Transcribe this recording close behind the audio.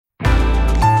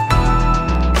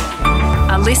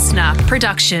listener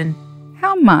production.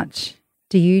 How much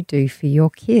do you do for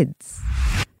your kids?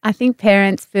 I think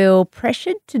parents feel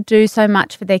pressured to do so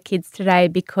much for their kids today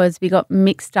because we got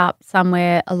mixed up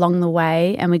somewhere along the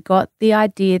way and we got the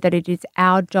idea that it is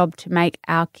our job to make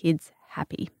our kids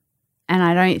happy. And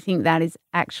I don't think that is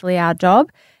actually our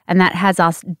job, and that has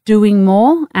us doing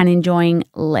more and enjoying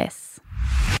less.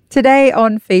 Today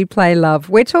on Feed, Play, Love,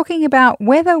 we're talking about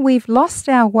whether we've lost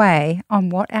our way on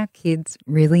what our kids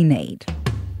really need.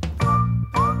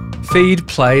 Feed,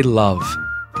 Play, Love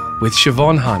with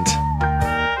Siobhan Hunt.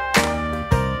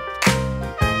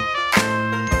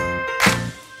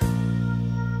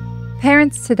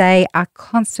 Parents today are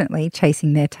constantly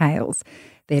chasing their tails.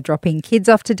 They're dropping kids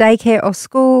off to daycare or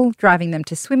school, driving them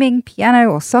to swimming, piano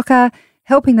or soccer,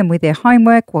 helping them with their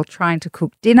homework while trying to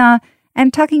cook dinner,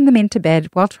 and tucking them into bed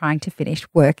while trying to finish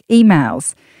work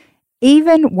emails.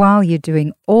 Even while you're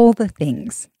doing all the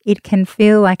things, it can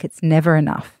feel like it's never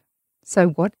enough. So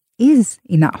what is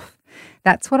enough?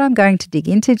 That's what I'm going to dig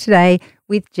into today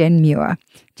with Jen Muir.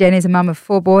 Jen is a mum of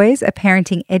 4 boys, a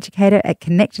parenting educator at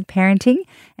Connected Parenting,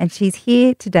 and she's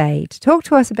here today to talk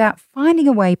to us about finding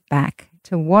a way back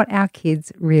to what our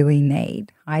kids really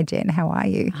need. Hi, Jen. How are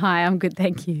you? Hi, I'm good,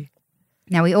 thank you.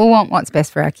 Now, we all want what's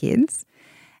best for our kids,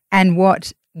 and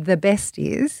what the best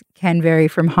is can vary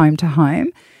from home to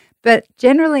home. But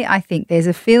generally, I think there's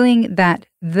a feeling that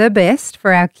the best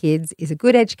for our kids is a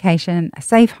good education, a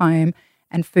safe home,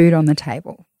 and food on the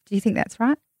table. Do you think that's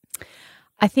right?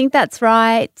 I think that's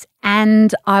right.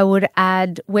 And I would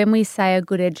add, when we say a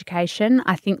good education,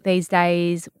 I think these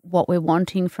days what we're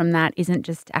wanting from that isn't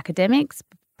just academics,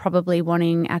 probably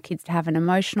wanting our kids to have an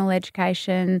emotional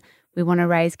education. We want to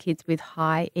raise kids with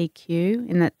high EQ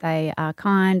in that they are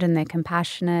kind and they're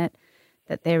compassionate,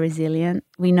 that they're resilient.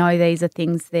 We know these are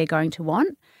things they're going to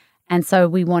want. And so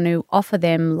we want to offer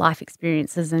them life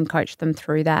experiences and coach them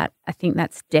through that. I think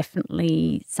that's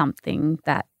definitely something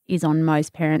that is on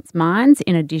most parents' minds,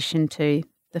 in addition to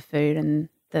the food and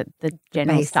the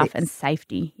general Basics. stuff and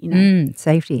safety, you know.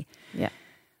 Safety. Yeah.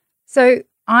 So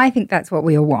I think that's what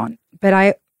we all want. But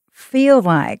I feel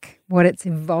like what it's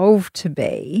evolved to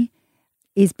be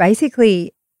is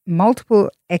basically multiple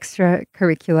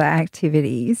extracurricular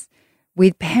activities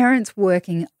with parents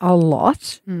working a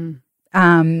lot.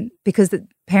 Because the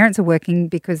parents are working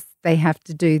because they have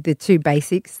to do the 2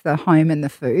 basics, the home and the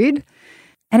food.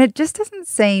 And it just doesn't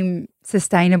seem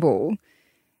sustainable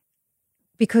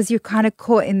because you're kind of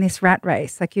caught in this rat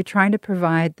race. Like, you're trying to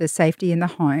provide the safety in the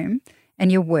home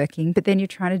and you're working, but then you're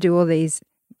trying to do all these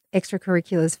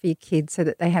extracurriculars for your kids so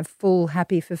that they have full,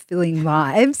 happy, fulfilling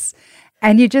lives.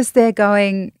 And you're just there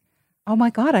going, oh my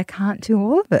God, I can't do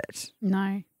all of it.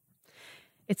 No.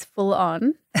 It's full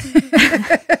on.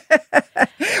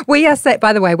 We are set,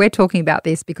 by the way, we're talking about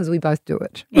this because we both do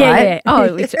it, Yeah, right? yeah.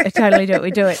 Oh, we totally do it.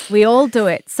 We do it. We all do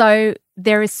it. So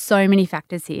there is so many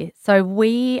factors here. So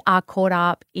we are caught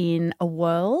up in a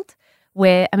world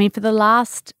where, I mean, for the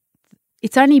last,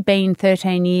 it's only been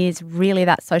 13 years really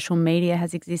that social media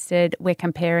has existed. We're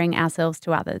comparing ourselves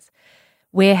to others.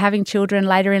 We're having children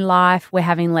later in life. We're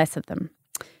having less of them.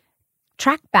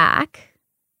 Track back,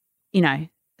 you know,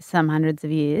 some hundreds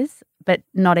of years, but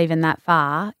not even that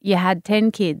far, you had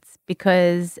 10 kids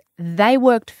because they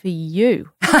worked for you.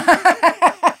 I'm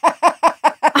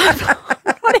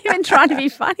not even trying to be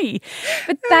funny,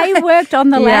 but they worked on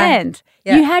the land.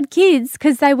 Yeah. You had kids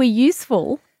because they were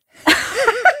useful.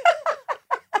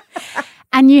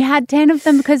 And you had 10 of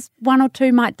them because 1 or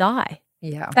 2 might die.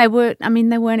 Yeah. They weren't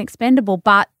expendable,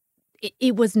 but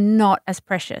it was not as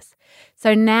precious.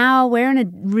 So now we're in a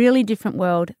really different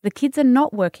world. The kids are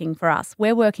not working for us.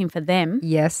 We're working for them.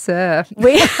 Yes, sir.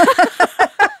 We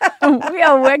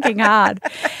are working hard.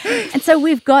 And so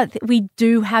we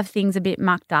do have things a bit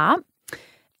mucked up.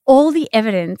 All the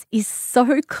evidence is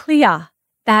so clear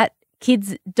that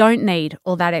kids don't need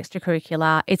all that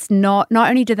extracurricular. It's not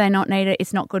only do they not need it,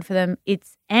 it's not good for them,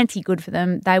 it's anti-good for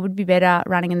them. They would be better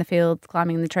running in the fields,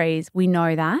 climbing in the trees. We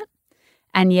know that.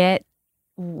 And yet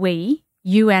we,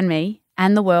 you and me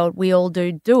and the world, we all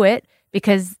do it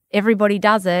because everybody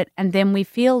does it, and then we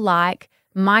feel like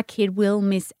my kid will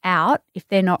miss out if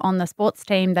they're not on the sports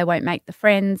team, they won't make the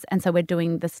friends, and so we're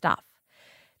doing the stuff.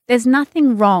 There's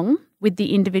nothing wrong with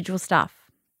the individual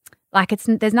stuff.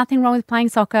 There's nothing wrong with playing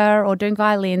soccer or doing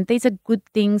violin. These are good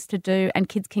things to do, and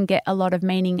kids can get a lot of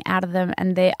meaning out of them,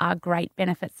 and there are great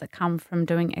benefits that come from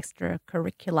doing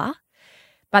extracurricular.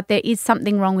 But there is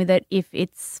something wrong with it if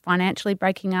it's financially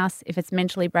breaking us, if it's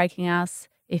mentally breaking us,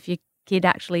 if your kid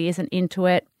actually isn't into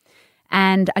it.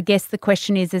 And I guess the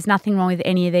question is, there's nothing wrong with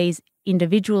any of these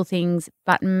individual things,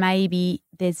 but maybe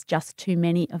there's just too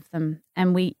many of them.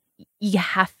 And you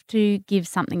have to give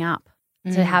something up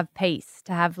to have peace,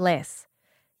 to have less.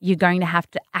 You're going to have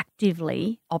to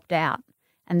actively opt out.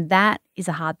 And that is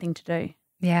a hard thing to do.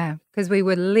 Yeah, because we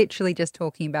were literally just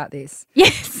talking about this.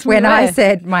 Yes. When I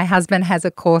said my husband has a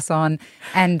course on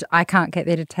and I can't get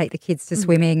there to take the kids to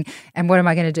swimming, and what am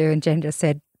I going to do? And Jen just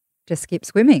said, just skip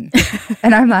swimming.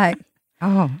 And I'm like,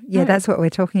 oh, yeah, that's what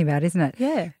we're talking about, isn't it?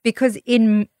 Yeah. Because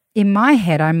in my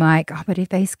head, I'm like, oh, but if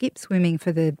they skip swimming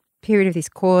for the period of this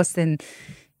course, then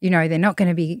they're not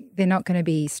going to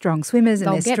be strong swimmers, and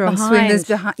They'll they're get strong behind. swimmers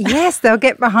behind. Yes, they'll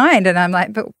get behind. And I'm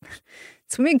like, but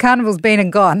swimming carnival's been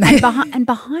and gone. And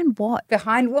behind what?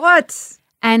 Behind what?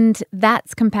 And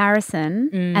that's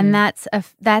comparison, and that's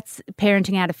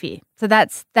parenting out of fear. So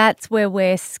that's where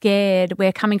we're scared.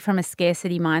 We're coming from a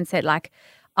scarcity mindset, like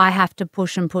I have to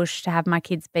push and push to have my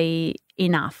kids be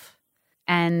enough,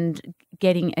 and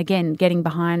getting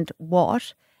behind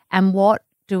what, and what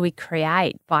do we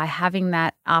create by having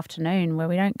that afternoon where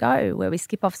we don't go, where we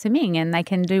skip off swimming and they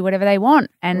can do whatever they want,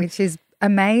 and which is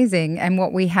amazing, and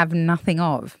what we have nothing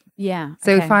of. Yeah.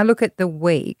 So okay. if I look at the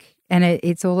week, and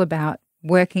it's all about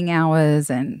working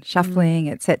hours and shuffling,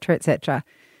 et cetera,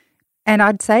 and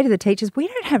I'd say to the teachers, we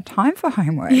don't have time for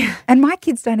homework. Yeah. And my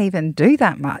kids don't even do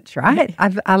that much, right?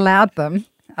 I've allowed them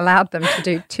to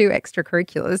do 2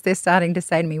 extracurriculars. They're starting to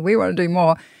say to me, we want to do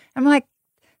more. I'm like,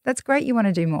 that's great, you want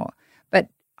to do more. But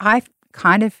I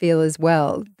kind of feel as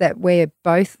well that we're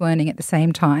both learning at the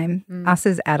same time, us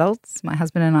as adults, my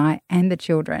husband and I, and the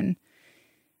children,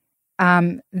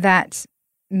 that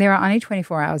there are only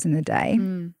 24 hours in the day,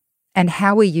 and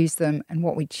how we use them and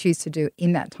what we choose to do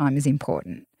in that time is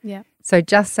important. Yeah. So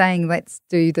just saying let's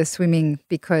do the swimming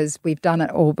because we've done it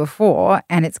all before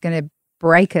and it's going to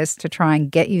break us to try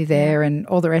and get you there and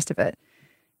all the rest of it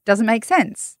doesn't make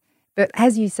sense. But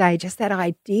as you say, just that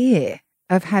idea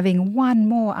of having one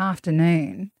more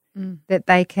afternoon that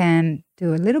they can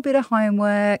do a little bit of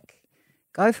homework,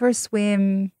 go for a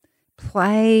swim,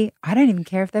 play. I don't even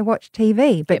care if they watch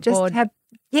TV, but Get bored.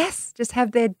 just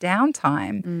have their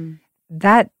downtime.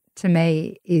 That to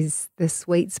me is the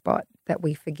sweet spot that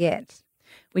we forget.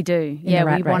 We do. the Yeah,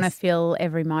 rat we want to race. feel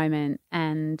every moment,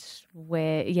 and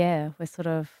we're sort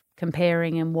of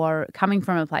comparing and coming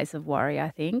from a place of worry, I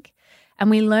think. And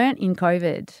we learnt in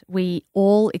COVID, we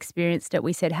all experienced it.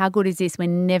 We said, how good is this? We're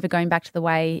never going back to the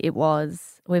way it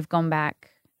was. We've gone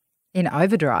back In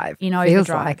overdrive. in Feels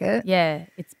overdrive. like it. Yeah,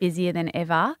 it's busier than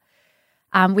ever.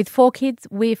 With 4 kids,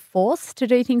 we're forced to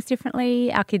do things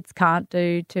differently. Our kids can't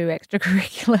do 2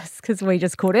 extracurriculars because we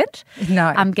just couldn't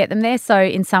No. get them there. So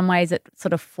in some ways it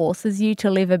sort of forces you to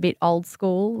live a bit old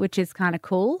school, which is kind of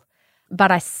cool. But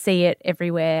I see it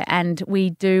everywhere, and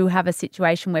we do have a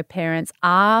situation where parents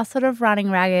are sort of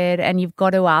running ragged, and you've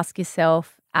got to ask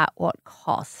yourself, at what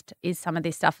cost is some of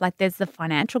this stuff? Like there's the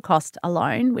financial cost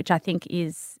alone, which I think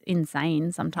is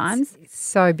insane sometimes. It's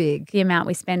so big. The amount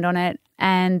we spend on it.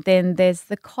 And then there's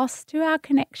the cost to our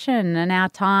connection and our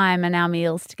time and our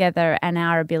meals together and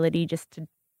our ability just to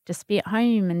be at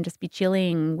home and just be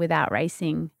chilling without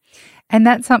racing. And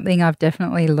that's something I've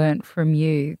definitely learnt from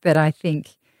you that I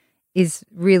think is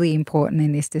really important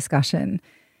in this discussion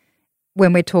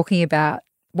when we're talking about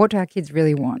what do our kids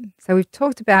really want. So we've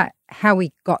talked about how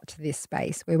we got to this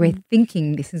space where we're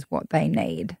thinking this is what they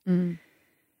need.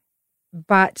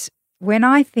 But when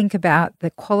I think about the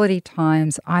quality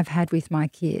times I've had with my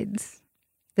kids,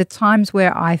 the times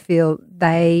where I feel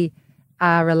they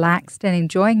are relaxed and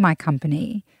enjoying my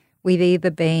company, we've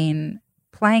either been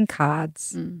playing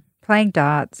cards, playing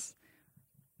darts,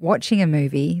 watching a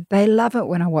movie. They love it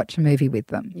when I watch a movie with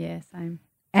them. Yeah, same.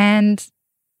 And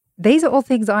these are all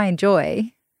things I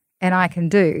enjoy and I can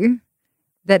do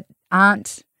that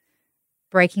aren't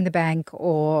breaking the bank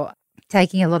or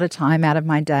taking a lot of time out of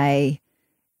my day.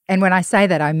 And when I say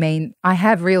that, I mean I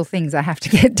have real things I have to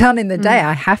get done in the day.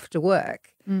 I have to work.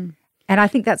 And I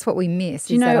think that's what we miss.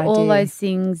 Do you is that know all idea. those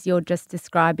things you're just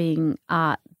describing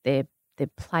are they're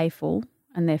playful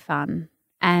and they're fun.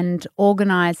 And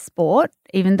organised sport,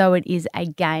 even though it is a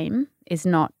game, is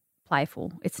not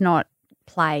playful. It's not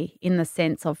play in the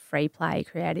sense of free play,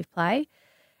 creative play.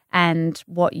 And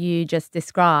what you just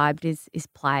described is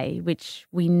play, which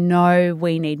we know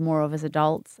we need more of as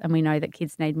adults, and we know that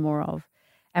kids need more of.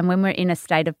 And when we're in a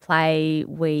state of play,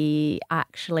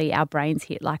 our brains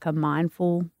hit like a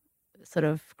mindful sort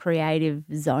of creative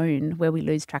zone where we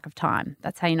lose track of time.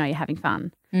 That's how you know you're having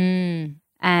fun.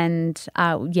 And,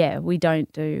 we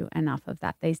don't do enough of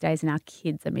that these days, and our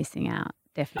kids are missing out,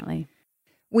 definitely.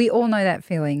 We all know that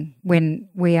feeling when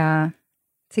we are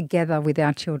together with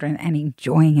our children and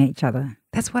enjoying each other.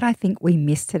 That's what I think we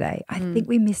miss today. I think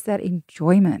we miss that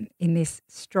enjoyment in this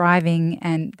striving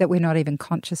and that we're not even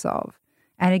conscious of.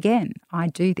 And again, I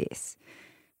do this.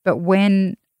 But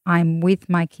when I'm with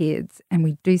my kids and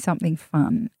we do something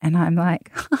fun and I'm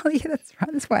like, oh, yeah, that's right.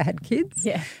 That's why I had kids.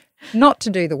 Yeah. Not to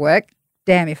do the work.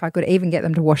 Damn, if I could even get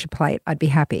them to wash a plate, I'd be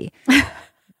happy.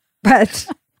 But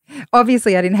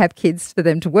obviously I didn't have kids for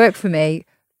them to work for me.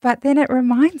 But then it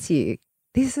reminds you,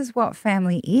 this is what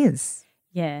family is.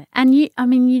 Yeah. And you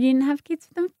didn't have kids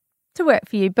for them to work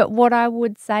for you. But what I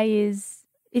would say is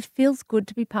it feels good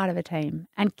to be part of a team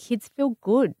and kids feel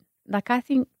good. Like I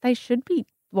think they should be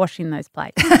washing those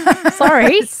plates.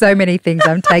 Sorry. So many things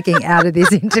I'm taking out of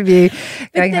this interview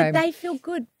going home. They feel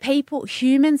good.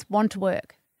 Humans want to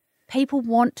work. People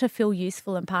want to feel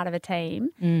useful and part of a team,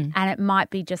 and it might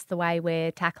be just the way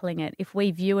we're tackling it. If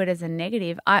we view it as a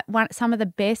negative, some of the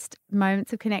best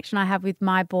moments of connection I have with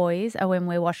my boys are when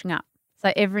we're washing up.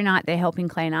 So every night they're helping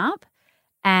clean up,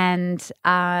 and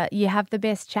you have the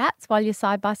best chats while you're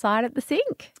side by side at the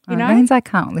sink. You know? It means I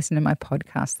can't listen to my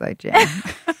podcast though, Jen.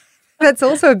 That's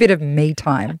also a bit of me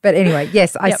time. But anyway,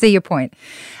 yes, I see your point.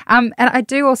 And I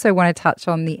do also want to touch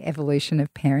on the evolution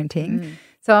of parenting.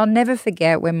 So I'll never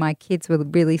forget when my kids were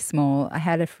really small, I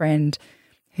had a friend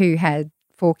who had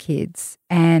 4 kids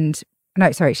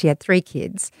she had 3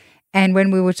 kids. And when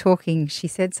we were talking, she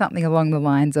said something along the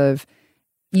lines of,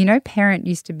 parent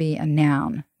used to be a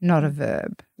noun, not a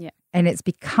verb. Yeah. And it's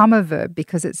become a verb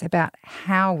because it's about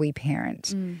how we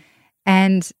parent.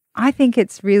 And I think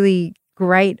it's really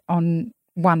great on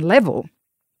one level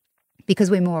because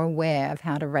we're more aware of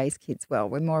how to raise kids well.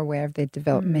 We're more aware of their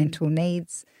developmental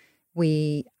needs.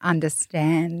 We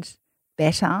understand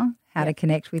better how to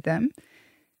connect with them.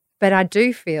 But I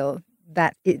do feel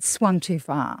that it's swung too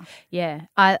far. Yeah,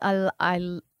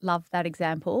 I love that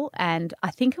example. And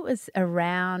I think it was like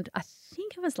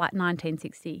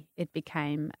 1960 it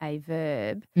became a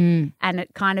verb. And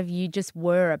it kind of, you just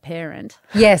were a parent.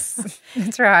 Yes,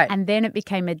 that's right. And then it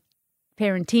became a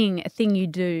parenting, a thing you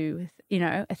do,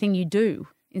 a thing you do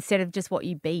instead of just what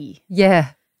you be.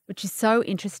 Yeah. Which is so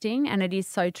interesting and it is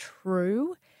so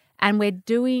true. And we're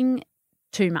doing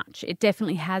too much. It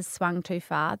definitely has swung too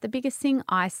far. The biggest thing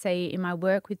I see in my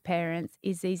work with parents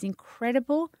is these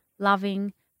incredible,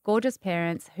 loving, gorgeous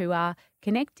parents who are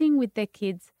connecting with their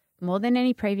kids more than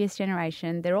any previous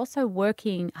generation. They're also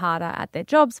working harder at their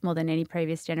jobs more than any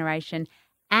previous generation.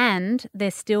 And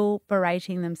they're still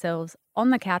berating themselves on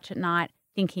the couch at night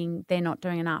thinking they're not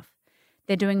doing enough.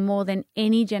 They're doing more than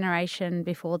any generation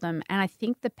before them. And I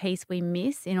think the piece we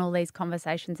miss in all these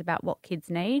conversations about what kids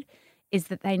need is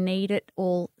that they need it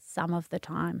all some of the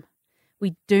time.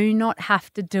 We do not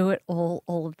have to do it all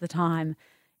of the time.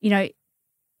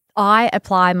 I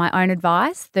apply my own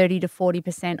advice 30 to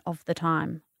 40% of the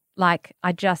time. Like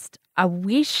I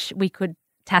wish we could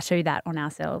tattoo that on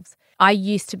ourselves. I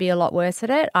used to be a lot worse at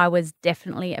it. I was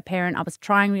definitely a parent. I was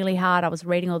trying really hard. I was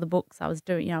reading all the books. I was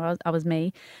doing, I was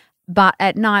me. But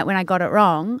at night when I got it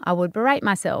wrong, I would berate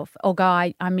myself. Oh,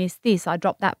 God, I missed this. I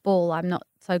dropped that ball. I'm not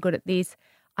so good at this.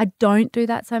 I don't do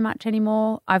that so much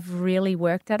anymore. I've really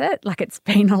worked at it. Like it's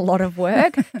been a lot of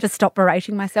work to stop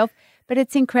berating myself. But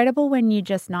it's incredible when you're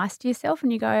just nice to yourself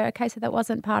and you go, okay, so that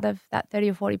wasn't part of that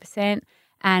 30 or 40%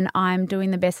 and I'm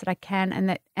doing the best that I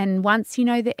can. And once you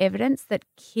know the evidence that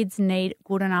kids need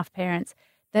good enough parents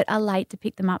that are late to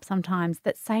pick them up sometimes,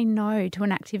 that say no to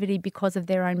an activity because of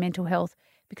their own mental health,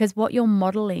 because what you're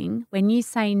modelling when you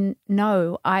say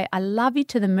no, I love you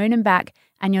to the moon and back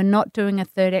and you're not doing a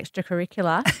third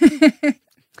extracurricular,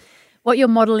 what you're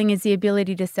modelling is the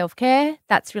ability to self-care.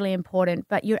 That's really important.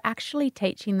 But you're actually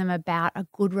teaching them about a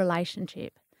good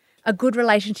relationship. A good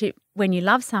relationship when you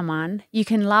love someone, you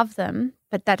can love them,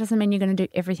 but that doesn't mean you're going to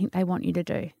do everything they want you to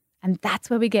do. And that's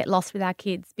where we get lost with our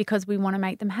kids because we want to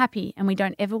make them happy and we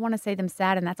don't ever want to see them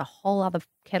sad. And that's a whole other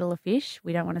kettle of fish.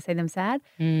 We don't want to see them sad.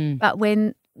 But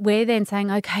when we're then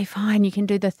saying, okay, fine, you can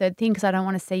do the third thing because I don't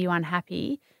want to see you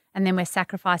unhappy. And then we're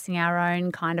sacrificing our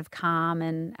own kind of calm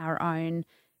and our own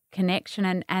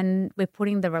connection and we're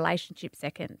putting the relationship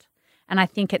second. And I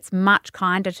think it's much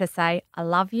kinder to say, I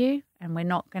love you and we're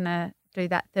not going to do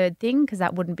that third thing because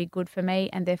that wouldn't be good for me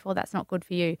and therefore that's not good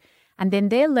for you. And then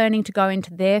they're learning to go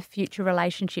into their future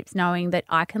relationships knowing that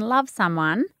I can love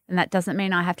someone and that doesn't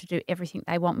mean I have to do everything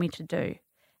they want me to do.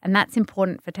 And that's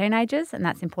important for teenagers and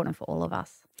that's important for all of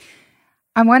us.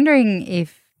 I'm wondering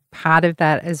if part of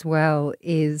that as well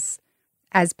is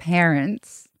as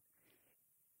parents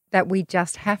that we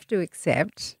just have to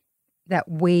accept that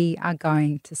we are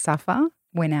going to suffer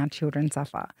when our children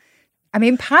suffer. I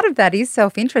mean, part of that is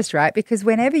self-interest, right? Because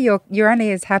whenever you're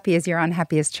only as happy as your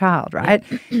unhappiest child, right?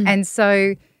 And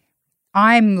so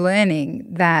I'm learning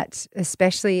that,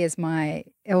 especially as my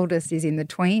eldest is in the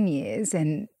tween years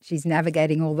and she's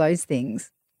navigating all those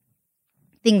things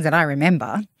that I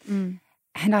remember. And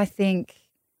I think,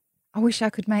 I wish I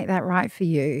could make that right for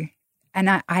you. And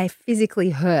I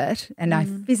physically hurt and I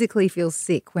physically feel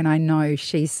sick when I know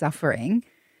she's suffering.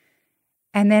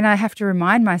 And then I have to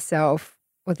remind myself,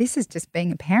 well, this is just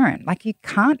being a parent. Like, you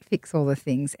can't fix all the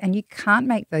things and you can't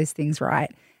make those things right.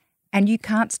 And you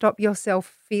can't stop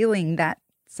yourself feeling that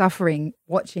suffering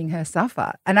watching her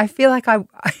suffer. And I feel like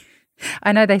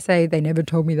I know they say they never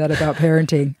told me that about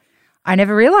parenting. I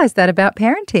never realized that about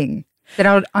parenting, that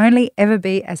I would only ever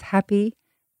be as happy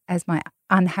as my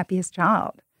unhappiest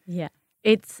child. Yeah.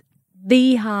 It's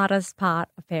the hardest part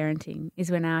of parenting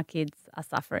is when our kids are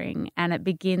suffering, and it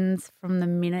begins from the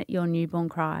minute your newborn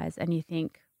cries and you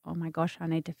think, oh my gosh, I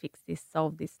need to fix this,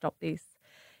 solve this, stop this.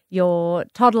 Your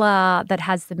toddler that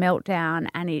has the meltdown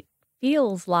and it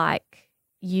feels like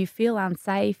you feel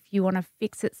unsafe, you want to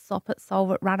fix it, stop it,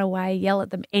 solve it, run away, yell at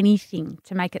them, anything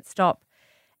to make it stop.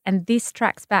 And this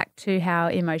tracks back to how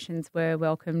emotions were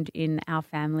welcomed in our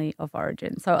family of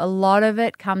origin. So a lot of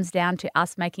it comes down to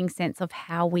us making sense of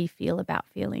how we feel about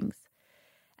feelings.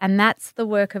 And that's the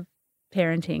work of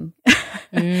parenting.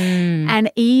 And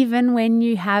even when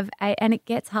you have and it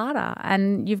gets harder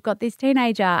and you've got this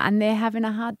teenager and they're having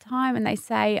a hard time and they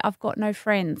say, I've got no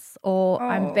friends or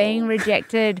I'm being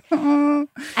rejected.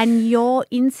 And your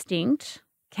instinct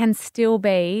can still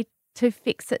be to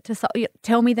fix it,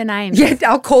 tell me the names. Yeah,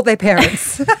 I'll call their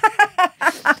parents.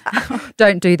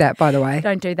 Don't do that, by the way.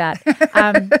 Don't do that.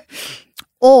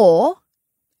 Or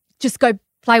just go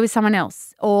play with someone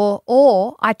else.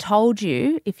 Or I told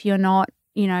you, if you're not,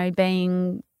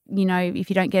 being, if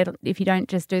you don't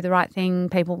just do the right thing,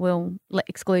 people will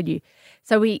exclude you.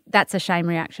 So that's a shame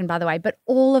reaction, by the way. But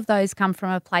all of those come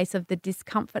from a place of the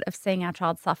discomfort of seeing our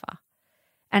child suffer.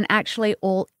 And actually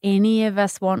all any of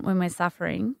us want when we're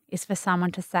suffering is for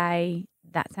someone to say,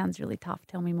 that sounds really tough,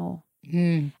 tell me more.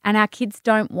 And our kids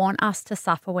don't want us to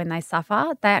suffer when they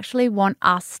suffer. They actually want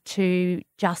us to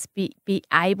just be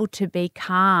able to be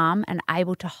calm and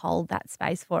able to hold that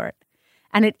space for it.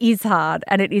 And it is hard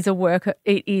and it is the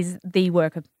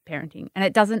work of parenting. And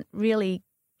it doesn't really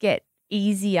get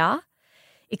easier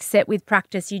except with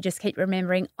practice. You just keep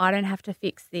remembering, I don't have to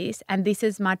fix this and this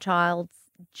is my child's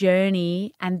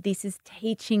journey and this is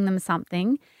teaching them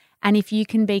something. And if you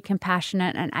can be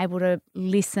compassionate and able to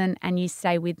listen and you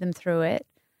stay with them through it,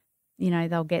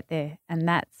 they'll get there. And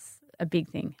that's a big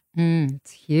thing.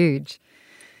 It's huge.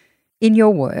 In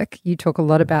your work, you talk a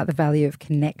lot about the value of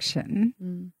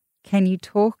connection. Can you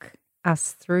talk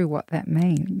us through what that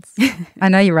means? I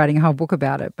know you're writing a whole book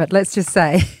about it, but let's just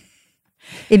say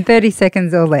in 30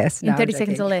 seconds or less. In 30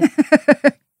 seconds or less.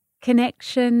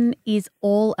 Connection is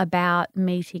all about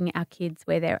meeting our kids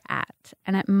where they're at.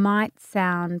 And it might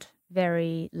sound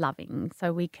very loving.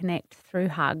 So we connect through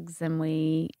hugs and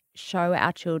we show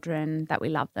our children that we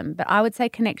love them. But I would say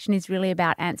connection is really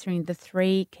about answering the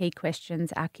 3 key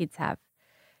questions our kids have.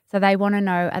 So they want to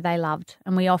know, are they loved?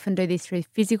 And we often do this through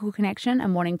physical connection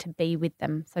and wanting to be with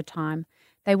them, so time.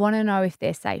 They want to know if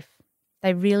they're safe.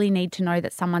 They really need to know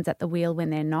that someone's at the wheel when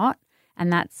they're not.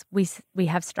 And that's we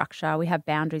have structure, we have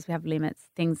boundaries, we have limits,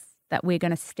 things that we're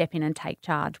going to step in and take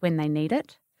charge when they need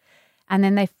it. And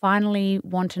then they finally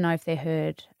want to know if they're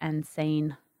heard and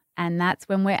seen. And that's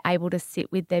when we're able to sit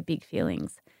with their big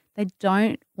feelings. They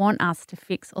don't want us to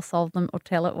fix or solve them or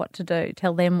tell them what to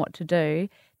do.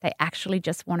 They actually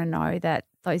just want to know that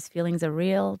those feelings are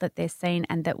real, that they're seen,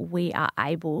 and that we are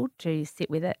able to sit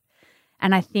with it.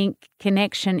 And I think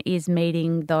connection is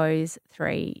meeting those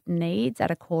 3 needs at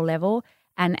a core level.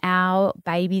 And our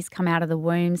babies come out of the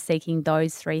womb seeking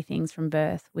those 3 things from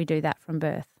birth. We do that from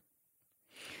birth.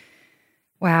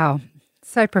 Wow.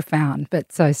 So profound,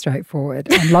 but so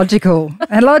straightforward and logical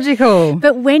logical.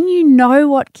 But when you know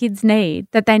what kids need,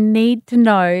 that they need to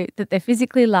know that they're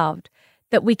physically loved,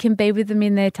 that we can be with them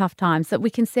in their tough times, that we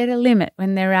can set a limit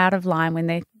when they're out of line, when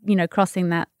they're, crossing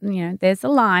that, there's a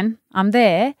line, I'm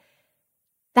there.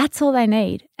 That's all they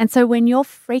need. And so when you're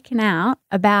freaking out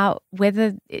about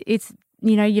whether it's,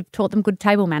 you've taught them good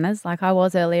table manners like I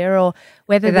was earlier, or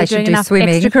whether they're doing enough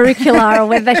extracurricular or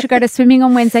whether they should go to swimming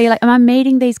on Wednesday, you're like, am I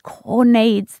meeting these core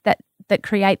needs that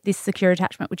create this secure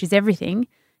attachment, which is everything?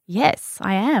 Yes,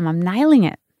 I am. I'm nailing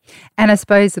it. And I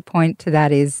suppose the point to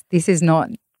that is this is not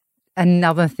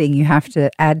another thing you have to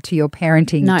add to your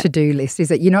parenting to-do list, is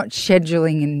that you're not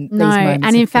scheduling in these moments.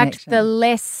 And in fact, connection. the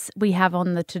less we have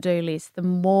on the to-do list, the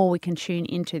more we can tune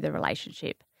into the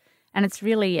relationship. And it's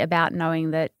really about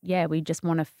knowing that, we just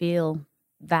want to feel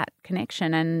that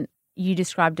connection. And you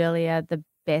described earlier the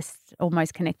best or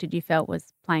most connected you felt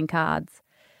was playing cards,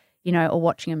 or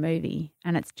watching a movie.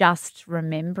 And it's just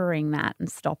remembering that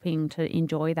and stopping to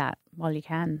enjoy that while you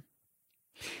can.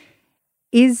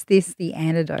 Is this the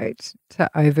antidote to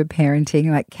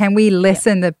overparenting? Like, can we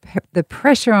lessen the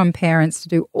pressure on parents to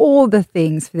do all the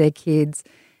things for their kids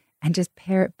and just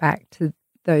pare it back to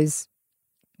those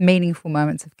meaningful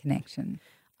moments of connection?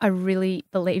 I really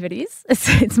believe it is.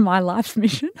 It's my life's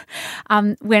mission.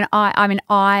 When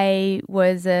I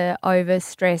was a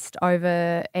overstressed,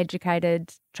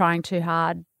 overeducated, trying too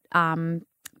hard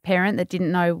parent that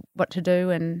didn't know what to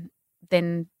do, and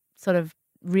then sort of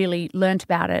really learnt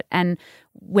about it. And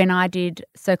when I did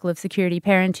Circle of Security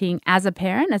Parenting as a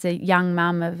parent, as a young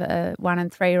mum of a 1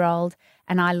 and 3-year-old,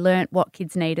 and I learnt what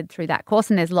kids needed through that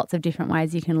course. And there's lots of different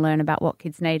ways you can learn about what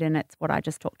kids need, and it's what I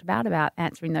just talked about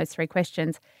answering those 3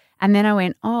 questions. And then I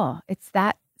went, it's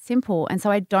that simple. And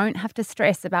so I don't have to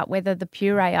stress about whether the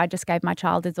puree I just gave my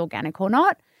child is organic or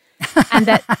not, and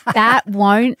that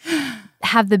won't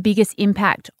have the biggest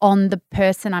impact on the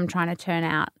person I'm trying to turn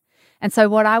out. And so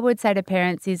what I would say to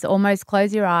parents is almost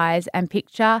close your eyes and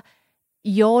picture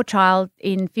your child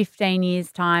in 15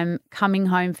 years' time coming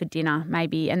home for dinner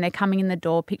maybe, and they're coming in the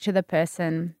door. Picture the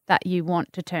person that you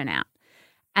want to turn out.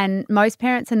 And most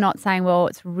parents are not saying, well,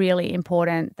 it's really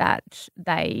important that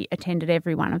they attended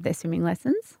every one of their swimming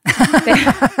lessons.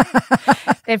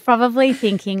 They're probably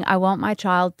thinking, I want my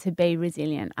child to be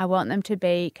resilient. I want them to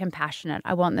be compassionate.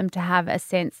 I want them to have a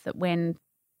sense that when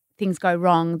things go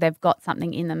wrong, they've got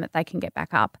something in them that they can get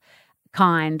back up,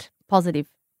 kind, positive,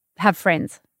 have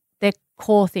friends. They're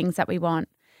core things that we want.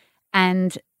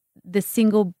 And the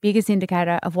single biggest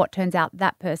indicator of what turns out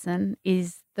that person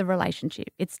is the relationship.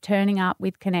 It's turning up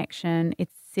with connection,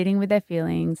 it's sitting with their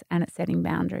feelings, and it's setting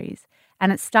boundaries.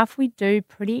 And it's stuff we do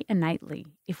pretty innately.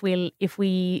 If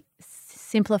we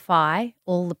simplify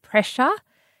all the pressure,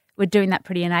 we're doing that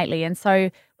pretty innately. And so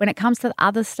when it comes to the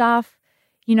other stuff,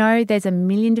 there's a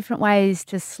million different ways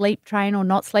to sleep train or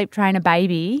not sleep train a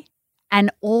baby,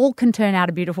 and all can turn out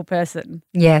a beautiful person.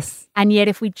 Yes. And yet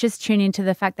if we just tune into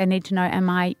the fact they need to know, am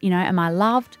I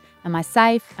loved? Am I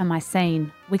safe? Am I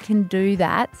seen? We can do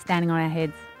that standing on our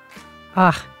heads.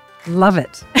 Love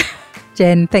it.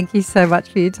 Jen, thank you so much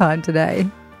for your time today.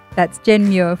 That's Jen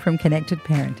Muir from Connected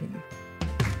Parenting.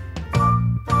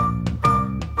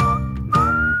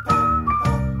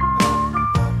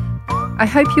 I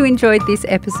hope you enjoyed this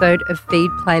episode of Feed,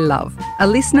 Play, Love, a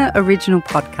listener original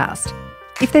podcast.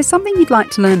 If there's something you'd like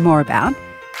to learn more about,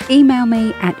 email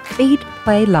me at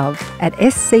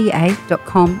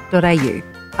feedplaylove@sca.com.au.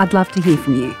 I'd love to hear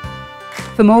from you.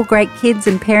 For more great kids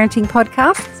and parenting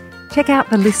podcasts, check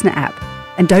out the Listener app,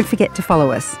 and don't forget to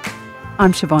follow us.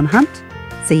 I'm Siobhan Hunt.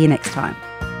 See you next time.